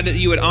pray, God, that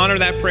you would honor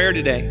that prayer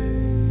today.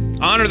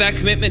 Honor that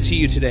commitment to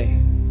you today.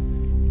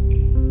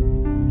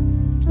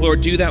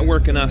 Lord, do that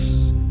work in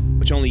us,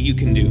 which only you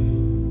can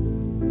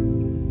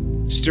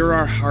do. Stir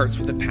our hearts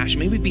with a passion.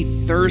 May we be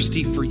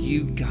thirsty for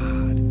you,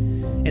 God.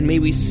 And may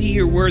we see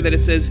your word that it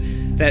says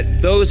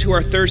that those who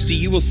are thirsty,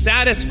 you will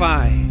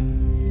satisfy.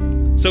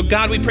 So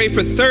God, we pray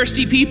for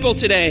thirsty people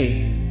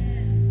today,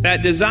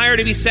 that desire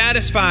to be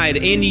satisfied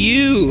in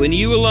you and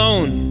you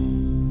alone.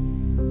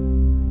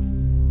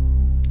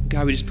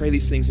 God, we just pray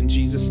these things in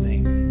Jesus'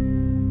 name.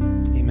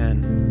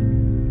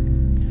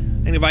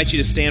 Amen. I invite you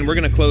to stand. We're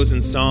going to close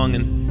in song,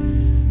 and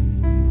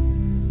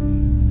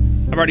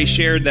I've already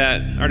shared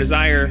that our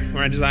desire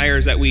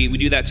is that we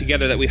do that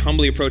together, that we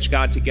humbly approach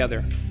God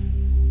together.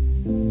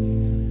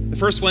 The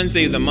first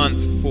Wednesday of the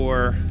month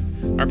for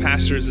our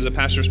pastors is a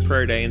pastor's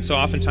prayer day, and so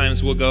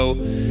oftentimes we'll go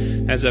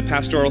as a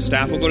pastoral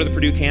staff, we'll go to the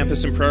Purdue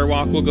campus and prayer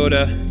walk, we'll go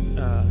to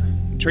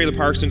trailer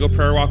parks and go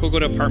prayer walk, we'll go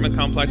to apartment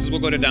complexes, we'll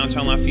go to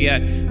downtown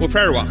Lafayette, we'll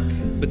prayer walk.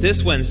 But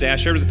this Wednesday, I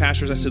shared with the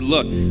pastors, I said,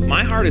 look,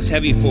 my heart is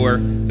heavy for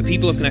the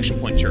people of Connection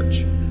Point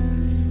Church.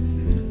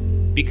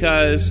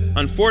 Because,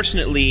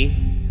 unfortunately,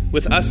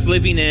 with us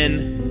living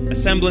in a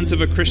semblance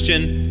of a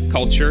Christian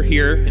culture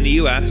here in the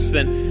U.S.,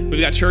 then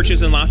we've got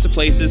churches in lots of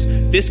places.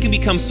 This can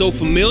become so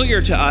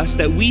familiar to us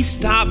that we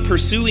stop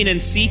pursuing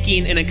and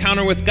seeking an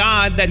encounter with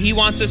God that he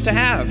wants us to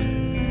have.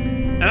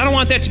 And I don't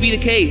want that to be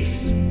the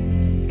case.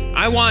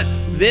 I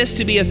want this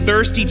to be a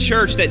thirsty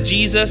church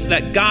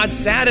that God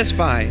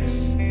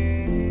satisfies.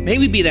 May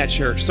we be that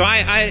church. So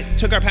I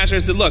took our pastor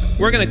and said, look,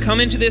 we're going to come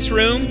into this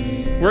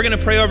room. We're going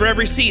to pray over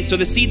every seat. So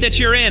the seat that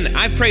you're in,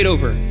 I've prayed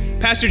over.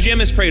 Pastor Jim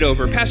has prayed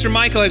over. Pastor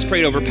Michael has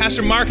prayed over.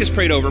 Pastor Mark has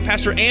prayed over.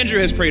 Pastor Andrew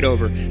has prayed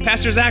over.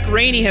 Pastor Zach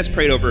Rainey has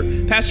prayed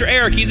over. Pastor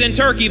Eric, he's in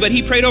Turkey, but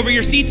he prayed over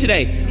your seat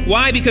today.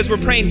 Why? Because we're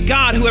praying,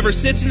 God, whoever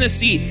sits in the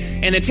seat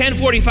in the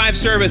 1045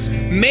 service,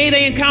 may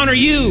they encounter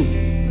you.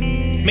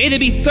 May they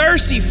be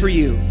thirsty for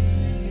you.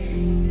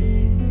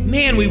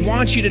 Man, we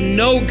want you to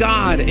know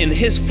God in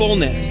his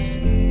fullness.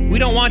 We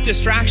don't want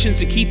distractions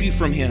to keep you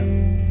from him.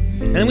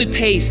 And then we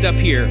paced up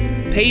here.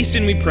 Paced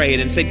and we prayed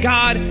and said,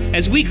 God,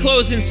 as we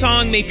close in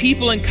song, may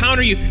people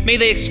encounter you. May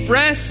they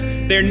express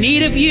their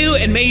need of you,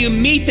 and may you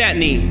meet that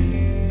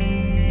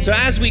need. So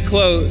as we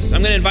close,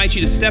 I'm going to invite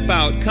you to step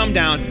out, come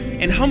down,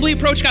 and humbly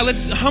approach God.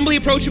 Let's humbly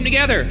approach him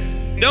together.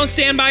 Don't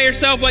stand by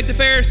yourself like the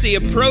Pharisee.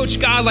 Approach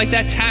God like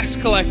that tax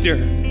collector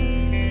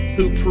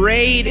who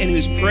prayed and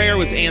whose prayer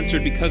was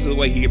answered because of the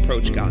way he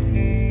approached God.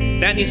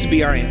 That needs to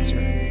be our answer.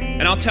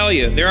 And I'll tell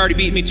you, they're already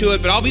beating me to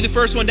it, but I'll be the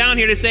first one down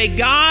here to say,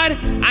 God,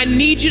 I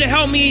need you to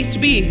help me to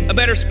be a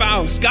better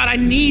spouse. God, I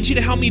need you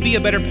to help me be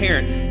a better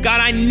parent. God,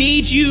 I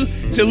need you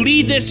to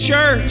lead this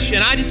church,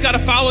 and I just got to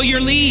follow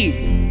your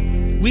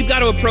lead. We've got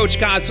to approach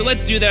God, so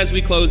let's do that as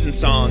we close in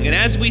song. And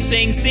as we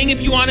sing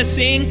if you want to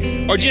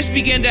sing, or just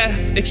begin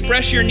to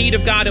express your need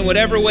of God in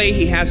whatever way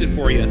he has it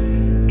for you.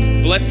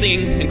 But let's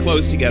sing and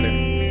close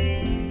together.